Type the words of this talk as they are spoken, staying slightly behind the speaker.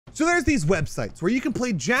So there's these websites where you can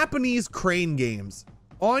play Japanese crane games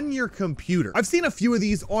on your computer. I've seen a few of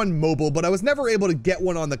these on mobile, but I was never able to get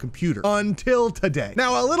one on the computer until today.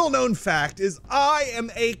 Now, a little known fact is I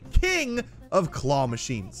am a king of claw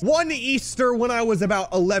machines. One Easter when I was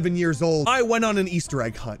about 11 years old, I went on an Easter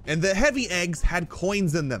egg hunt and the heavy eggs had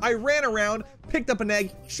coins in them. I ran around, picked up an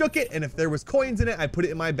egg, shook it, and if there was coins in it, I put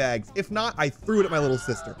it in my bags. If not, I threw it at my little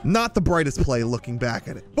sister. Not the brightest play looking back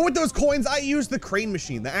at it. But with those coins, I used the crane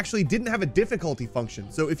machine that actually didn't have a difficulty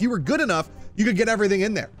function. So if you were good enough, you could get everything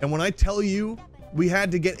in there. And when I tell you we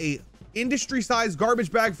had to get a industry-sized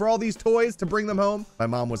garbage bag for all these toys to bring them home, my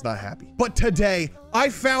mom was not happy. But today, I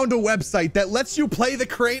found a website that lets you play the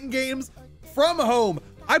crane games from home.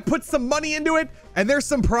 I put some money into it, and there's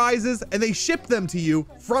some prizes, and they ship them to you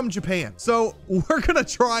from Japan. So we're gonna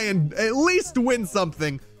try and at least win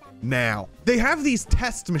something now. They have these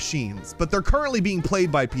test machines, but they're currently being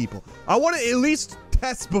played by people. I want to at least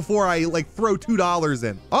test before I like throw $2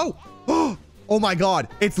 in. Oh my God,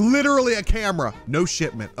 it's literally a camera. No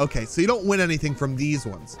shipment. Okay, so you don't win anything from these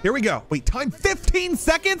ones. Here we go. Wait, time 15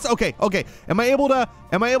 seconds? Okay. Am I able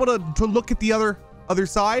to look at the other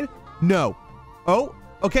side? No. Oh,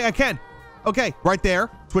 okay, I can. Okay, right there.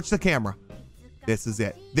 Switch the camera. This is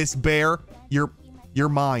it. This bear, you're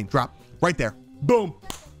mine. Drop right there. Boom.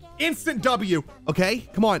 Instant W. Okay,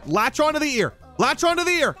 come on. Latch onto the ear. Latch onto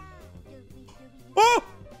the ear. Oh!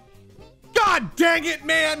 God dang it,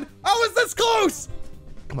 man! I was this close!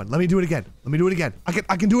 Come on, let me do it again. Let me do it again. I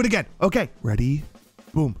can do it again. Okay, ready?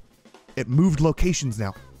 Boom. It moved locations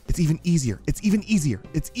now. It's even easier. It's even easier.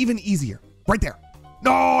 It's even easier. Right there.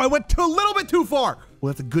 No, I went a little bit too far.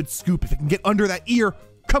 Well, that's a good scoop. If it can get under that ear.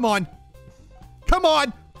 Come on. Come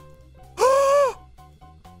on.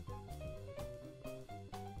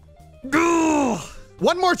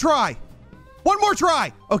 One more try. One more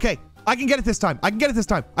try. Okay. I can get it this time. I can get it this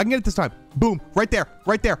time. I can get it this time. Boom. Right there.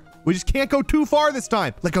 Right there. We just can't go too far this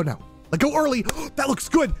time. Let go now. Let go early. That looks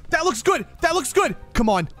good. That looks good. That looks good. Come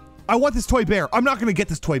on. I want this toy bear. I'm not going to get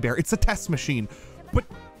this toy bear. It's a test machine. But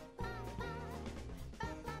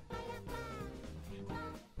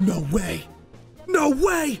no way. No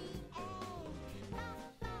way.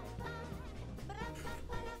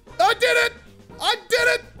 I did it. I did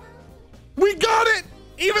it. We got it.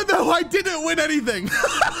 Even though I didn't win anything.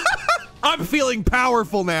 I'm feeling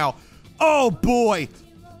powerful now. Oh boy.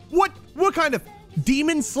 What kind of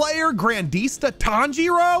Demon Slayer Grandista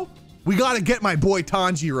Tanjiro? We gotta get my boy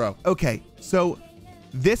Tanjiro. Okay, so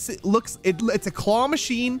this looks, it's a claw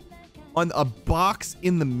machine on a box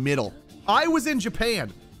in the middle. I was in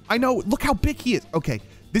Japan. I know, look how big he is. Okay,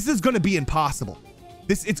 this is gonna be impossible.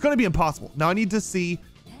 It's gonna be impossible. Now I need to see,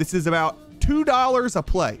 this is about $2 a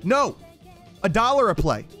play. No, $1 a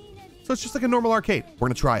play. So it's just like a normal arcade. We're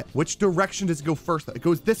gonna try it. Which direction does it go first? It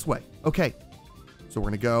goes this way. Okay. So we're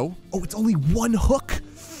gonna go. Oh, it's only one hook.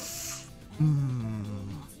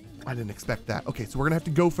 I didn't expect that. Okay, so we're gonna have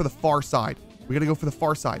to go for the far side. We gotta go for the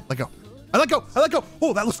far side. Let go. I let go. I let go.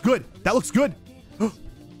 Oh, that looks good. That looks good.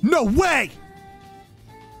 No way.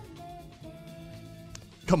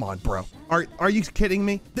 Come on, bro. Are you kidding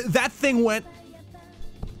me? That thing went.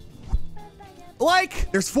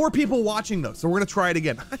 Like, there's 4 people watching though, so we're gonna try it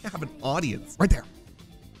again. I have an audience. Right there.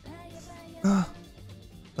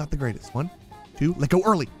 Not the greatest. 1, 2, let go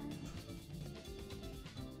early.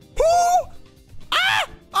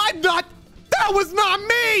 That was not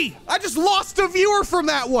me! I just lost a viewer from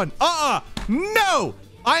that one. No!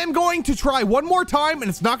 I am going to try one more time and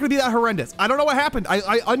it's not gonna be that horrendous. I don't know what happened.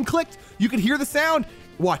 I unclicked, you could hear the sound.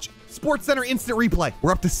 Watch, Sports Center instant replay.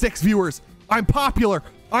 We're up to 6 viewers. I'm popular.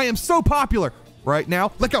 I am so popular. Right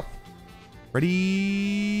now, let go.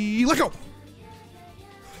 Ready, let go.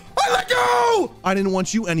 I let go! I didn't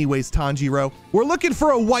want you anyways, Tanjiro. We're looking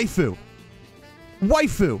for a waifu.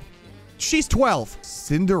 Waifu. She's 12.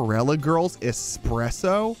 Cinderella Girls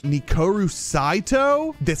Espresso. Nikoru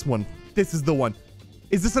Saito. This one. This is the one.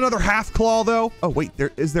 Is this another half claw though? Oh wait,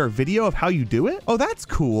 is there a video of how you do it? Oh, that's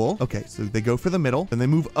cool. Okay, so they go for the middle, then they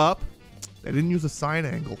move up. They didn't use a side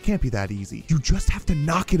angle. Can't be that easy. You just have to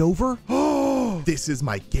knock it over? Oh, this is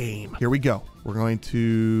my game. Here we go. We're going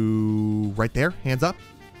to right there, hands up.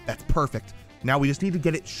 That's perfect. Now we just need to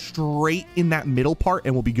get it straight in that middle part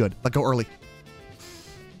and we'll be good. Let go early.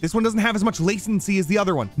 This one doesn't have as much latency as the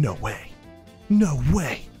other one. No way. No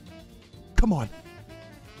way. Come on.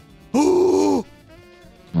 Oh,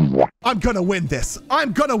 I'm gonna win this.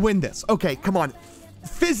 I'm gonna win this. Okay, come on.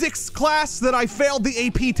 Physics class that I failed the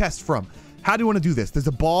AP test from. How do you want to do this? There's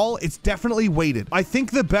a ball. It's definitely weighted. I think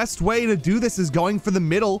the best way to do this is going for the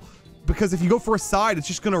middle, because if you go for a side, it's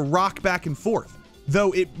just going to rock back and forth.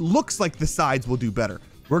 Though it looks like the sides will do better.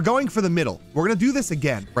 We're going for the middle. We're gonna do this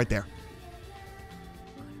again, right there.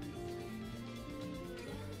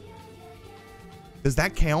 Does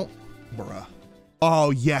that count? Bruh.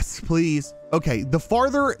 Oh, yes, please. Okay, the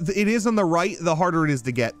farther it is on the right, the harder it is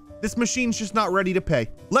to get. This machine's just not ready to pay.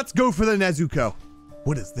 Let's go for the Nezuko.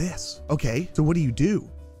 What is this? Okay, so what do?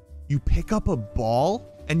 You pick up a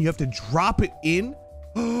ball and you have to drop it in?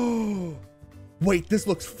 Oh, wait, this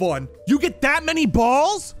looks fun. You get that many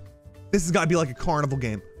balls? This has got to be like a carnival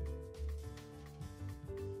game.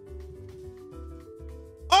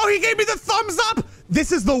 Oh, he gave me the thumbs up.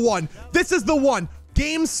 This is the one. This is the one.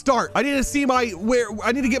 Game start. I need to see I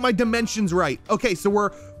need to get my dimensions right. Okay, so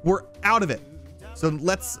we're out of it. So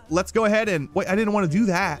let's go ahead and wait. I didn't want to do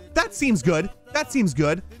that. That seems good. That seems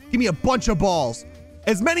good. Give me a bunch of balls.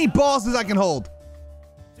 As many balls as I can hold.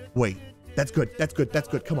 Wait, that's good. That's good. That's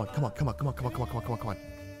good. Come on. But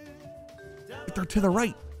they're to the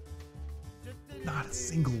right. Not a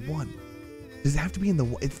single one. Does it have to be in the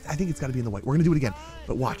white? I think it's got to be in the white. We're going to do it again.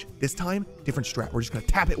 But watch. This time, different strat. We're just going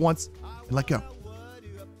to tap it once and let go.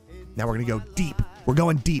 Now we're going to go deep. We're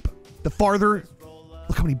going deep. The farther...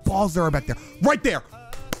 Look how many balls there are back there. Right there.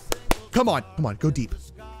 Come on. Go deep.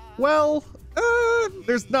 Well,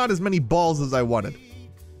 there's not as many balls as I wanted.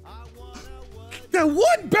 That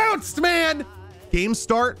one bounced, man. Game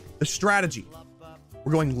start. The strategy.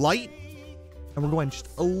 We're going light. And we're going just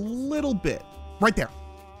a little bit. Right there.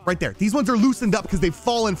 These ones are loosened up because they've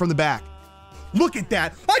fallen from the back. Look at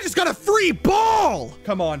that. I just got a free ball.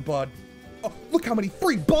 Come on, bud. Oh, look how many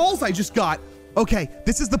free balls I just got. Okay,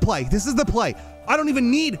 this is the play. I don't even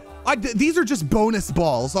need, these are just bonus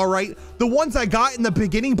balls, all right? The ones I got in the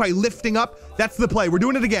beginning by lifting up, that's the play. We're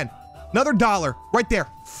doing it again. Another $1, right there.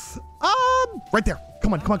 Right there.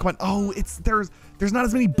 Come on. Oh, there's not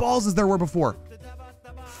as many balls as there were before.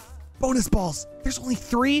 Bonus balls. There's only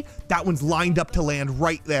 3. That one's lined up to land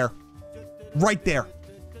right there.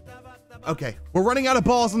 Okay, we're running out of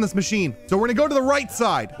balls on this machine. So we're gonna go to the right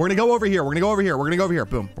side. We're gonna go over here.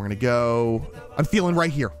 Boom. We're gonna go, I'm feeling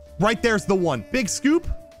right here. Right there's the one. Big scoop.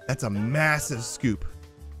 That's a massive scoop.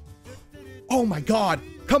 Oh my God.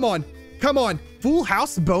 Come on. Full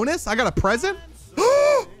house bonus. I got a present.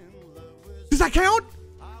 Does that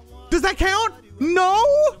count? No.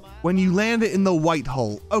 When you land it in the white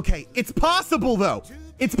hole. Okay, it's possible though.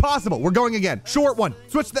 It's possible. We're going again. Short one.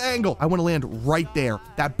 Switch the angle. I want to land right there.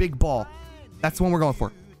 That big ball. That's the one we're going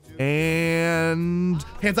for. And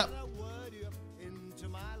hands up.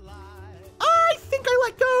 I think I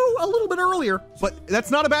let go a little bit earlier, but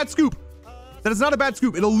that's not a bad scoop.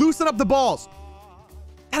 It'll loosen up the balls.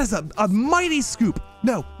 That is a mighty scoop.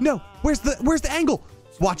 No. Where's the angle?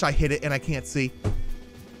 Watch, I hit it and I can't see.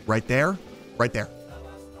 Right there.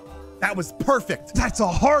 That was perfect. That's a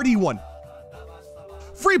hardy one.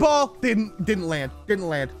 Free ball. Didn't land.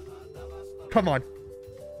 Come on.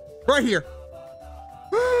 Right here.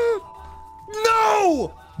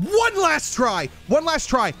 No! One last try. We're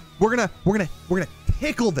gonna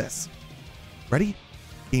tickle this. Ready?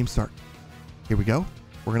 Game start. Here we go.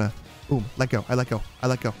 We're gonna, boom, let go. I let go.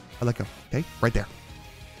 Okay, right there.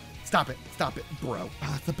 Stop it, bro. Oh,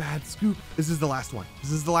 that's a bad scoop. This is the last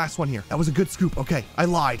one here. That was a good scoop. Okay, I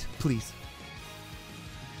lied, please.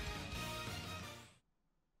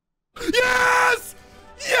 Yes!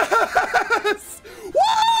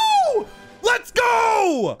 Woo! Let's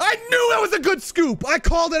go! I knew that was a good scoop. I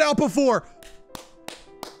called it out before.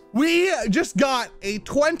 We just got a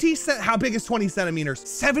how big is 20 centimeters?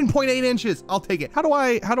 7.8 inches. I'll take it. How do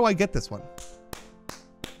I get this one?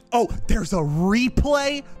 Oh, there's a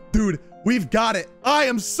replay. Dude, we've got it. I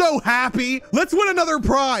am so happy. Let's win another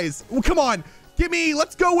prize. Well, come on.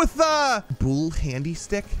 Let's go with bull handy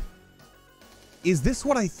stick. Is this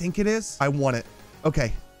what I think it is? I want it.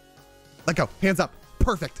 Okay. Let go. Hands up.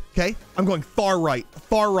 Perfect. Okay. I'm going far right.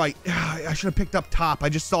 I should have picked up top. I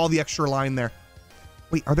just saw the extra line there.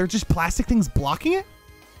 Wait, are there just plastic things blocking it?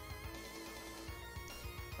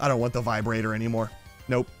 I don't want the vibrator anymore.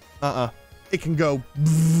 Nope. It can go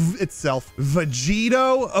itself.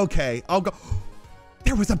 Vegito? Okay, I'll go.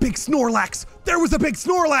 There was a big Snorlax. Where is big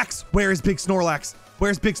Snorlax?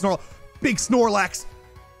 Big Snorlax.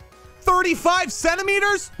 35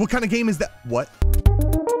 centimeters? What kind of game is that? What?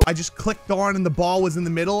 I just clicked on and the ball was in the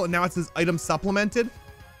middle and now it says item supplemented.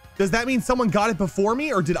 Does that mean someone got it before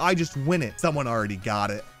me or did I just win it? Someone already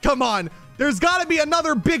got it. Come on. There's got to be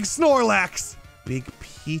another big Snorlax. Big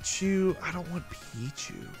Pichu? I don't want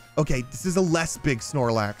Pichu. Okay, this is a less big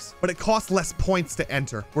Snorlax, but it costs less points to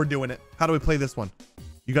enter. We're doing it. How do we play this one?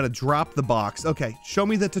 You got to drop the box. Okay, show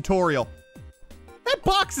me the tutorial. That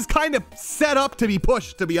box is kind of set up to be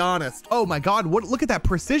pushed, to be honest. Oh my God, look at that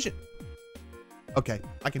precision. Okay,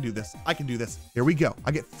 I can do this. I can do this. Here we go.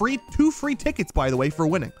 I get two free tickets, by the way, for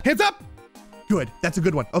winning. Hands up. Good. That's a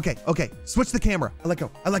good one. Okay, okay. Switch the camera. I let go.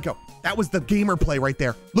 I let go. That was the gamer play right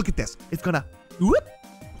there. Look at this. It's gonna whoop,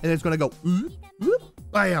 and it's gonna go whoop, whoop.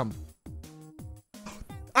 Bam.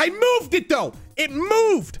 I moved it though. It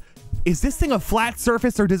moved. Is this thing a flat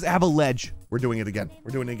surface or does it have a ledge? We're doing it again.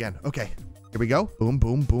 We're doing it again. Okay. Here we go. Boom,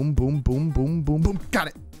 boom, boom, boom, boom, boom, boom, boom. Got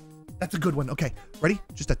it. That's a good one. Okay. Ready?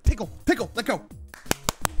 Just a tickle. Tickle. Let go.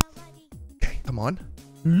 Okay. Come on.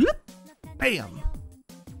 Bam.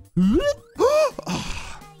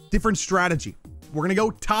 Different strategy. We're gonna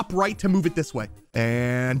go top right to move it this way,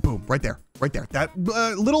 and boom, right there, right there. That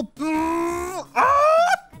little,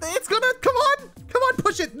 it's gonna come on,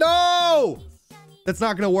 push it. No, that's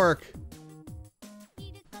not gonna work.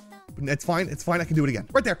 It's fine. It's fine. I can do it again.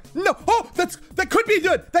 Right there. No. Oh, that could be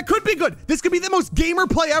good. That could be good. This could be the most gamer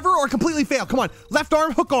play ever, or completely fail. Come on, left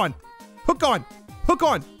arm, hook on, hook on, hook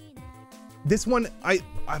on. This one, I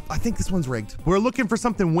think this one's rigged. We're looking for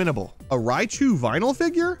something winnable. A Raichu vinyl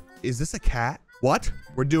figure? Is this a cat? What?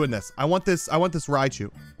 We're doing this. I want this Raichu.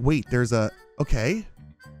 Wait, there's a, okay.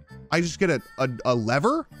 I just get a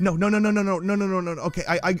lever? No. Okay,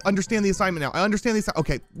 I understand the assignment now. I understand the assignment.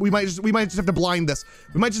 Okay, we might just have to blind this.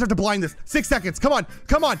 We might just have to blind this. 6 seconds, come on.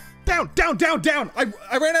 Down.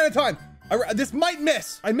 I ran out of time. This might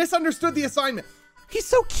miss. I misunderstood the assignment. He's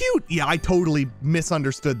so cute. Yeah, I totally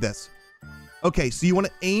misunderstood this. Okay, so you want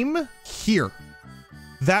to aim here.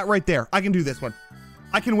 That right there. I can do this one.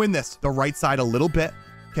 I can win this. The right side a little bit.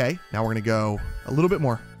 Okay, now we're going to go a little bit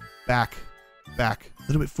more. Back. A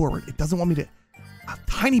little bit forward. It doesn't want me to... A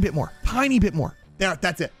tiny bit more. There,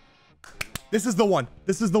 that's it. This is the one.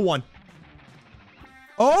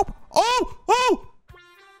 Oh!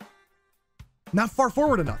 Not far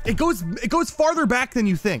forward enough. It goes farther back than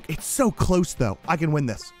you think. It's so close, though. I can win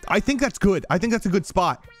this. I think that's good. I think that's a good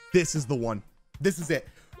spot. This is the one. This is it.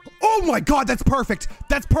 Oh my God, that's perfect.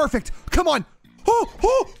 Come on. Oh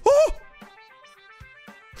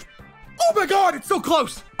my God, it's so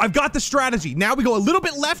close. I've got the strategy. Now we go a little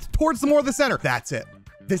bit left towards more of the center. That's it.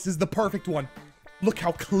 This is the perfect one. Look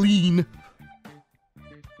how clean.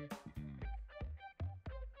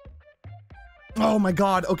 Oh my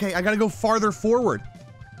God. Okay, I gotta go farther forward.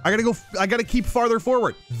 I gotta keep farther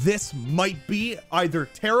forward. This might be either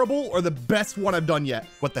terrible or the best one I've done yet.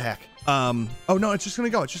 What the heck? Oh no, it's just gonna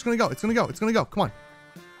go. It's gonna go. Come on.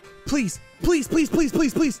 Please.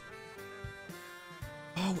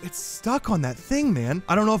 Oh, it's stuck on that thing, man.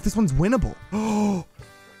 I don't know if this one's winnable. Oh,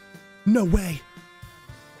 no way.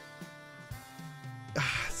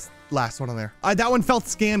 Last one on there. That one felt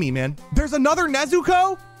scammy, man. There's another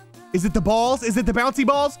Nezuko? Is it the balls? Is it the bouncy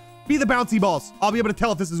balls? Be the bouncy balls. I'll be able to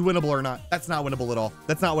tell if this is winnable or not. That's not winnable at all.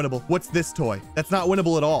 That's not winnable. What's this toy? That's not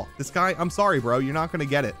winnable at all. This guy, I'm sorry, bro. You're not gonna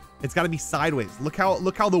get it. It's gotta be sideways. Look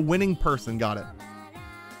how the winning person got it.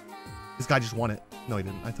 This guy just won it. No, he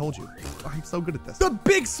didn't. I told you. I'm so good at this. The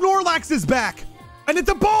big Snorlax is back. And it's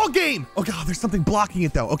a ball game. Oh God, there's something blocking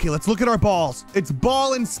it though. Okay, let's look at our balls. It's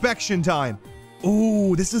ball inspection time.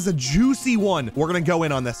 Ooh, this is a juicy one. We're gonna go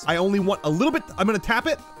in on this. I only want a little bit. I'm gonna tap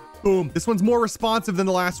it. Boom. This one's more responsive than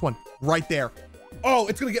the last one. Right there. Oh,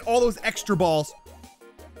 it's gonna get all those extra balls.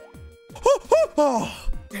 Oh,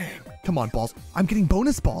 damn. Come on, balls. I'm getting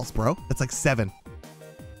bonus balls, bro. That's like 7.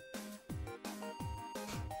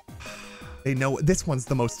 They know this one's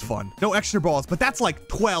the most fun. No extra balls, but that's like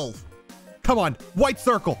 12. Come on, white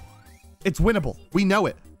circle. It's winnable. We know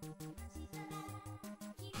it.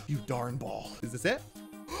 You darn ball. Is this it?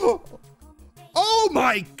 Oh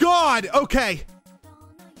my God. Okay.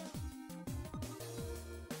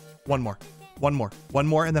 One more,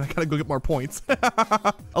 and then I gotta go get more points.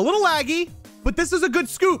 A little laggy, but this is a good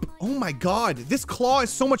scoop. Oh my God, this claw is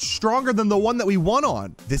so much stronger than the one that we won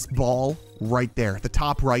on. This ball right there, the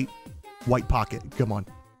top right, white pocket, come on.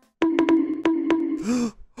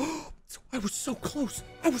 I was so close.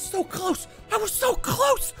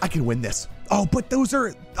 I can win this. Oh, but those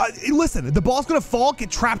are, listen, the ball's gonna fall, get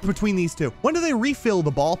trapped between these two. When do they refill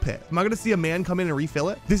the ball pit? Am I gonna see a man come in and refill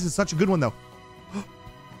it? This is such a good one though.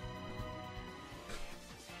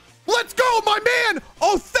 Let's go, my man!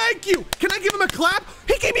 Oh, thank you! Can I give him a clap?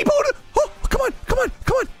 He gave me bonus! Oh, come on!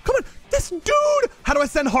 This dude! How do I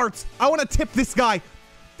send hearts? I want to tip this guy.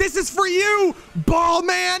 This is for you, ball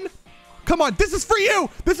man! Come on, this is for you!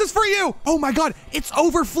 Oh my God, it's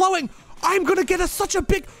overflowing! I'm gonna get such a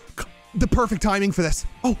big... The perfect timing for this.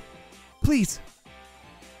 Oh, please.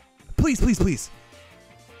 Please.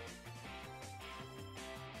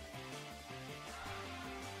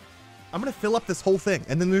 I'm gonna fill up this whole thing,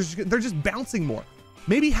 and then they're just bouncing more.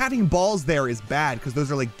 Maybe having balls there is bad because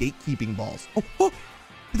those are like gatekeeping balls. Oh, oh,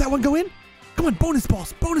 did that one go in? Come on, bonus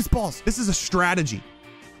balls, bonus balls. This is a strategy.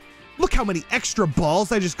 Look how many extra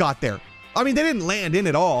balls I just got there. I mean, they didn't land in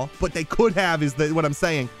at all, but they could have is what I'm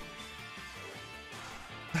saying.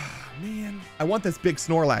 Man, I want this big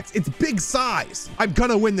Snorlax. It's big size. I'm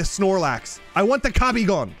gonna win this Snorlax. I want the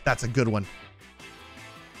Kabigon. That's a good one.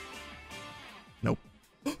 Nope.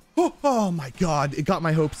 Oh my God, it got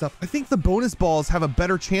my hopes up. I think the bonus balls have a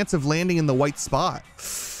better chance of landing in the white spot.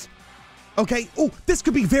 Okay, oh, this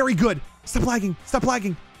could be very good. Stop lagging, stop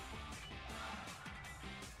lagging.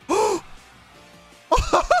 Oh,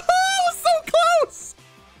 so close.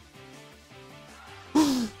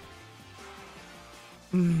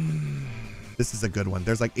 This is a good one.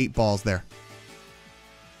 There's like 8 balls there.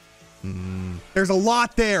 There's a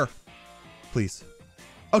lot there. Please.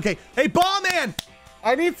 Okay. Hey, Ball Man!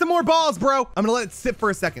 I need some more balls, bro. I'm gonna let it sit for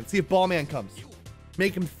a second. See if Ball Man comes.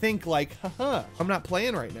 Make him think like, haha, I'm not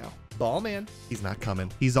playing right now. Ball Man. He's not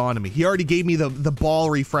coming. He's on to me. He already gave me the ball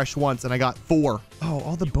refresh once and I got 4. Oh,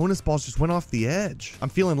 all the bonus balls just went off the edge. I'm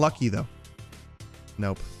feeling lucky though.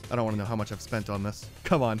 Nope. I don't want to know how much I've spent on this.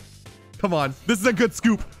 Come on. Come on. This is a good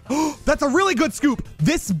scoop. That's a really good scoop.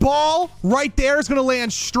 This ball right there is going to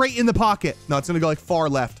land straight in the pocket. No, it's going to go like far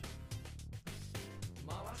left.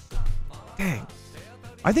 Dang.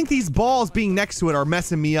 I think these balls being next to it are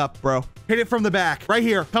messing me up, bro. Hit it from the back. Right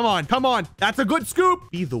here. Come on. Come on. That's a good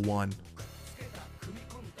scoop. Be the one.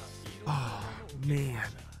 Oh, man.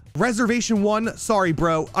 Reservation 1. Sorry,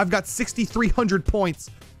 bro. I've got 6,300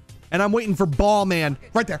 points. And I'm waiting for Ball Man.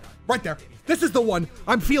 Right there. Right there. This is the one.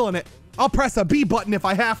 I'm feeling it. I'll press a B button if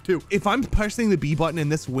I have to. If I'm pressing the B button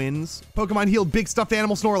and this wins, Pokemon healed big stuffed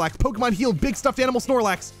animal Snorlax. Pokemon healed big stuffed animal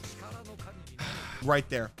Snorlax. Right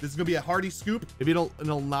there. This is gonna be a hearty scoop. Maybe it'll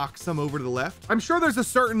knock some over to the left. I'm sure there's a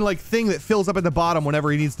certain like thing that fills up at the bottom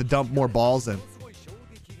whenever he needs to dump more balls in.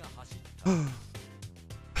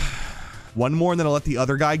 One more and then I'll let the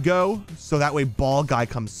other guy go. So that way Ball Guy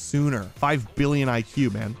comes sooner. 5 billion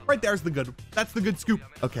IQ, man. Right there's the good. That's the good scoop.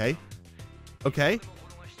 Okay. Okay.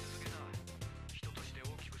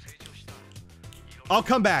 I'll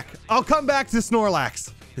come back. I'll come back to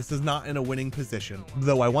Snorlax. This is not in a winning position.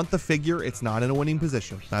 Though I want the figure, it's not in a winning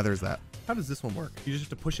position. Neither is that. How does this one work? You just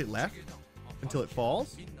have to push it left until it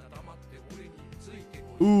falls?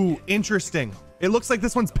 Ooh, interesting. It looks like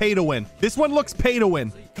this one's pay to win. This one looks pay to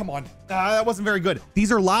win. Come on. That wasn't very good.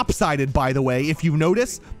 These are lopsided, by the way, if you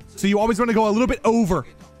notice. So you always want to go a little bit over.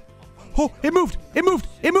 Oh, it moved. It moved.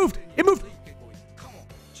 It moved. It moved.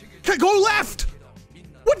 Go left.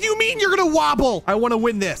 What do you mean you're going to wobble? I want to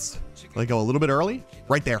win this. Let go a little bit early.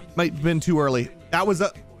 Right there. Might have been too early. That was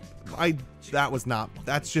that was not.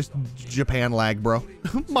 That's just Japan lag, bro.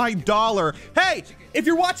 My dollar. Hey, if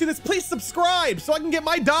you're watching this, please subscribe so I can get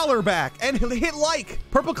my dollar back and hit like.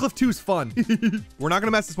 Purplecliffe 2 is fun. We're not going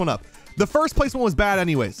to mess this one up. The first place one was bad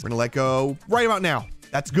anyways. We're going to let go right about now.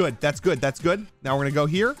 That's good. That's good. That's good. Now we're going to go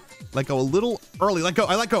here. Let go a little early. Let go.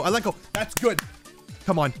 I let go. I let go. That's good.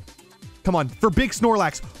 Come on. Come on. For big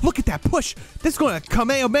Snorlax. Look at that push. This is going to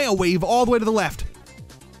Kamehameha wave all the way to the left.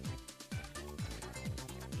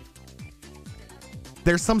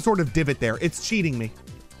 There's some sort of divot there. It's cheating me.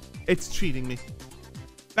 It's cheating me.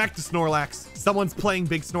 Back to Snorlax. Someone's playing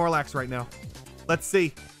big Snorlax right now. Let's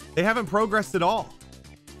see. They haven't progressed at all.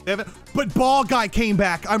 They haven't. But Ball Guy came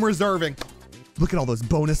back. I'm reserving. Look at all those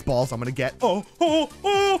bonus balls I'm gonna get. Oh, oh,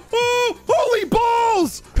 oh, oh, holy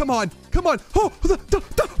balls! Come on, come on. Oh,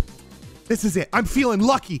 this is it. I'm feeling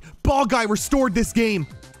lucky. Ball Guy restored this game.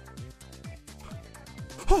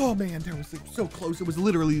 Oh man, that was like so close. It was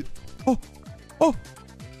literally, oh, oh.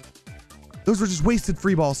 Those were just wasted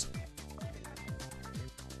free balls.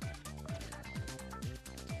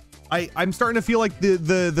 I'm starting to feel like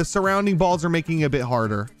the surrounding balls are making it a bit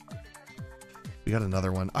harder. We got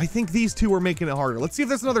another one. I think these two are making it harder. Let's see if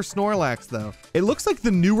there's another Snorlax though. It looks like the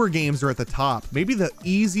newer games are at the top. Maybe the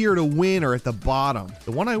easier to win are at the bottom.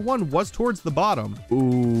 The one I won was towards the bottom.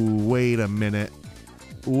 Ooh, wait a minute.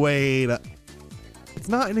 It's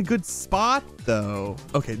not in a good spot though.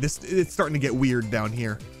 Okay, it's starting to get weird down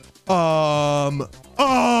here. It's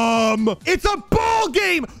a ball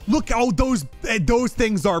game. Look how those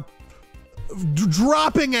things are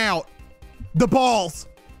dropping out. The balls.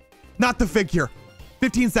 Not the figure.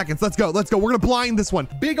 15 seconds. Let's go. Let's go. We're going to blind this one.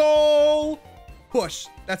 Big ol' push.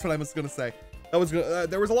 That's what I was going to say. That was good.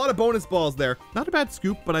 There was a lot of bonus balls there. Not a bad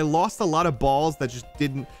scoop, but I lost a lot of balls that just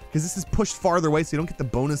didn't, because this is pushed farther away, so you don't get the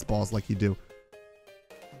bonus balls like you do.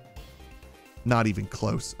 Not even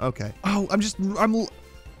close. Okay. Oh,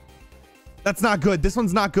 that's not good. This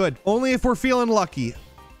one's not good. Only if we're feeling lucky.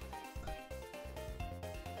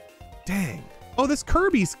 Oh, this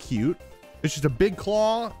Kirby's cute. It's just a big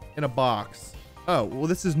claw in a box. Oh, well,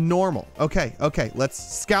 this is normal. Okay, okay. Let's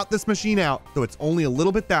scout this machine out. So it's only a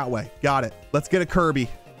little bit that way. Got it. Let's get a Kirby.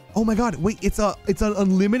 Oh my God, wait, it's an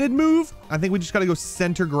unlimited move? I think we just gotta go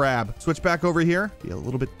center grab. Switch back over here. Be a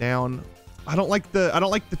little bit down. I don't like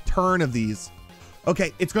the turn of these.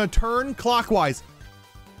 Okay, it's gonna turn clockwise.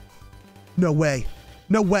 No way.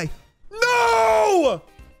 No way. No!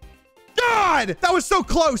 God, that was so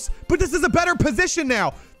close, but this is a better position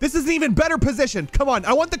now. This is an even better position. Come on,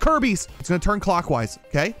 I want the Kirby's. It's gonna turn clockwise,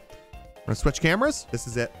 okay? I'm gonna switch cameras. This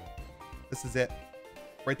is it. This is it.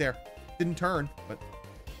 Right there. Didn't turn, but.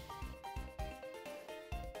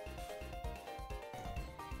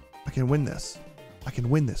 I can win this. I can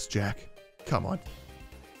win this, Jack. Come on.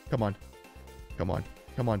 Come on. Come on.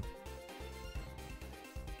 Come on.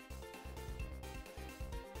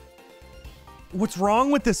 What's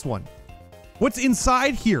wrong with this one? What's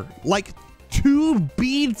inside here? Like 2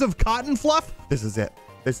 beads of cotton fluff? This is it.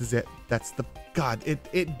 This is it. That's the God.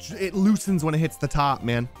 It loosens when it hits the top,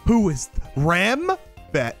 man. Who is Rem?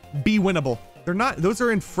 Bet. Be winnable. They're not. Those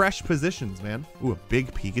are in fresh positions, man. Ooh, a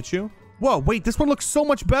big Pikachu. Whoa, wait, this one looks so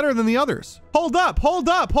much better than the others. Hold up, hold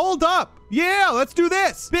up, hold up. Yeah, let's do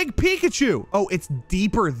this. Big Pikachu. Oh, it's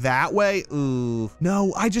deeper that way. Ooh,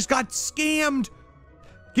 no, I just got scammed.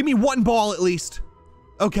 Give me 1 ball at least.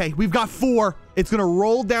 Okay, we've got 4. It's gonna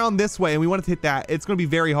roll down this way and we want it to hit that. It's gonna be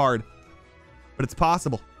very hard, but it's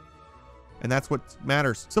possible. And that's what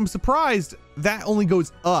matters. So I'm surprised that only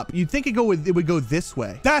goes up. You'd think it would go this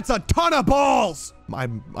way. That's a ton of balls.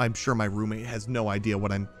 I'm sure my roommate has no idea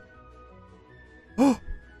what I'm. Oh,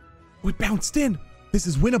 it bounced in. This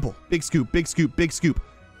is winnable. Big scoop, big scoop, big scoop.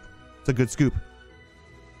 It's a good scoop.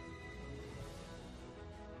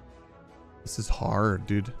 This is hard,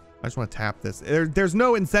 dude. I just want to tap this. There's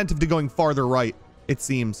no incentive to going farther right, it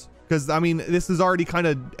seems. Because, I mean, this is already kind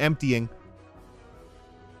of emptying.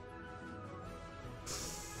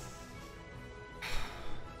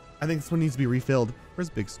 I think this one needs to be refilled. Where's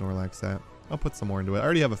Big Snorlax at? I'll put some more into it. I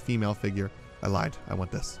already have a female figure. I lied. I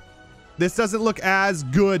want this. This doesn't look as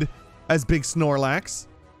good as Big Snorlax,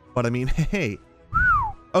 but I mean, hey.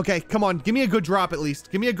 Okay, come on. Give me a good drop at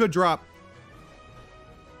least. Give me a good drop.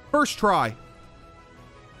 First try.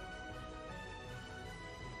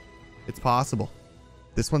 It's possible.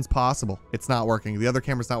 This one's possible. It's not working. The other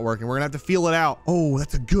camera's not working. We're gonna have to feel it out. Oh,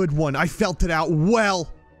 that's a good one. I felt it out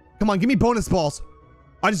well. Come on, give me bonus balls.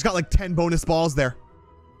 I just got like 10 bonus balls there.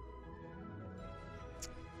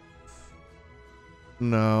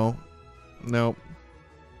 No. Nope.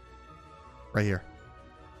 Right here.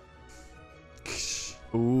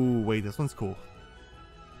 Ooh, wait, this one's cool.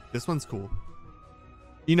 This one's cool.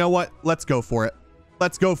 You know what? Let's go for it.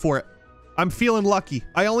 Let's go for it. I'm feeling lucky.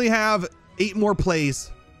 I only have 8 more plays.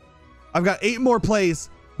 I've got 8 more plays.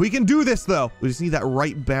 We can do this though. We just need that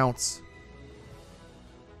right bounce.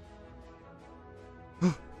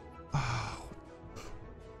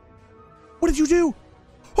 What did you do?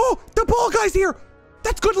 Oh, the ball guy's here.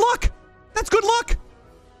 That's good luck. That's good luck.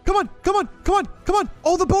 Come on, come on, come on, come on.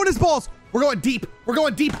 Oh, the bonus balls. We're going deep. We're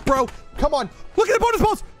going deep, bro. Come on. Look at the bonus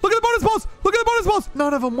balls. Look at the bonus balls. Look at the bonus balls.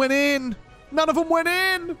 None of them went in. None of them went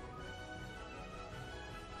in.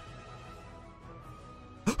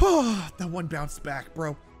 Oh, that one bounced back,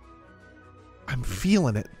 bro. I'm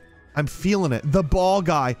feeling it. I'm feeling it. The ball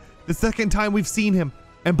guy. The second time we've seen him.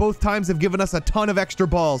 And both times have given us a ton of extra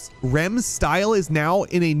balls. Rem's style is now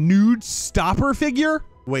in a nude stopper figure?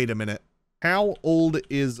 Wait a minute. How old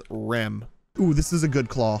is Rem? Ooh, this is a good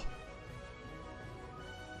claw.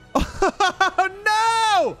 Oh,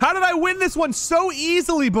 no! How did I win this one so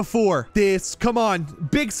easily before? This, come on.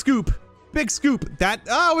 Big scoop. Big scoop. That,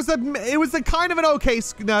 it was a kind of an okay,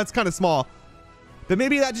 no, it's kind of small. But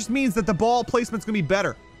maybe that just means that the ball placement's gonna be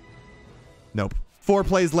better. Nope. 4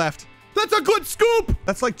 plays left. That's a good scoop!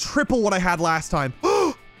 That's like triple what I had last time.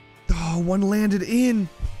 Oh, one landed in.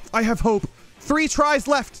 I have hope. 3 tries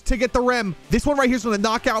left to get the Rem. This one right here is going to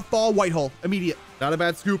knock out Fall White Hole. Immediate. Not a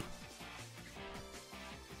bad scoop.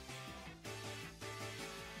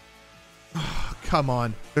 Oh, come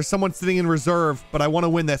on. There's someone sitting in reserve, but I want to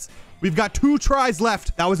win this. We've got 2 tries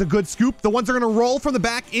left. That was a good scoop. The ones are going to roll from the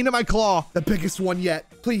back into my claw. The biggest one yet.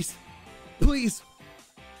 Please. Please.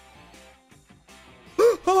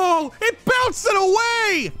 Oh, it bounced it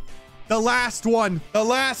away. The last one. The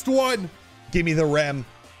last one. Give me the Rem.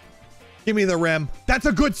 Give me the Rem. That's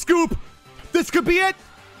a good scoop. This could be it.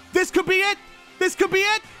 This could be it. This could be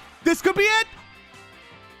it. This could be it.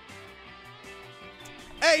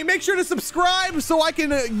 Hey, make sure to subscribe so I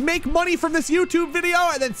can make money from this YouTube video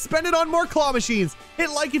and then spend it on more claw machines.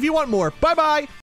 Hit like if you want more. Bye-bye.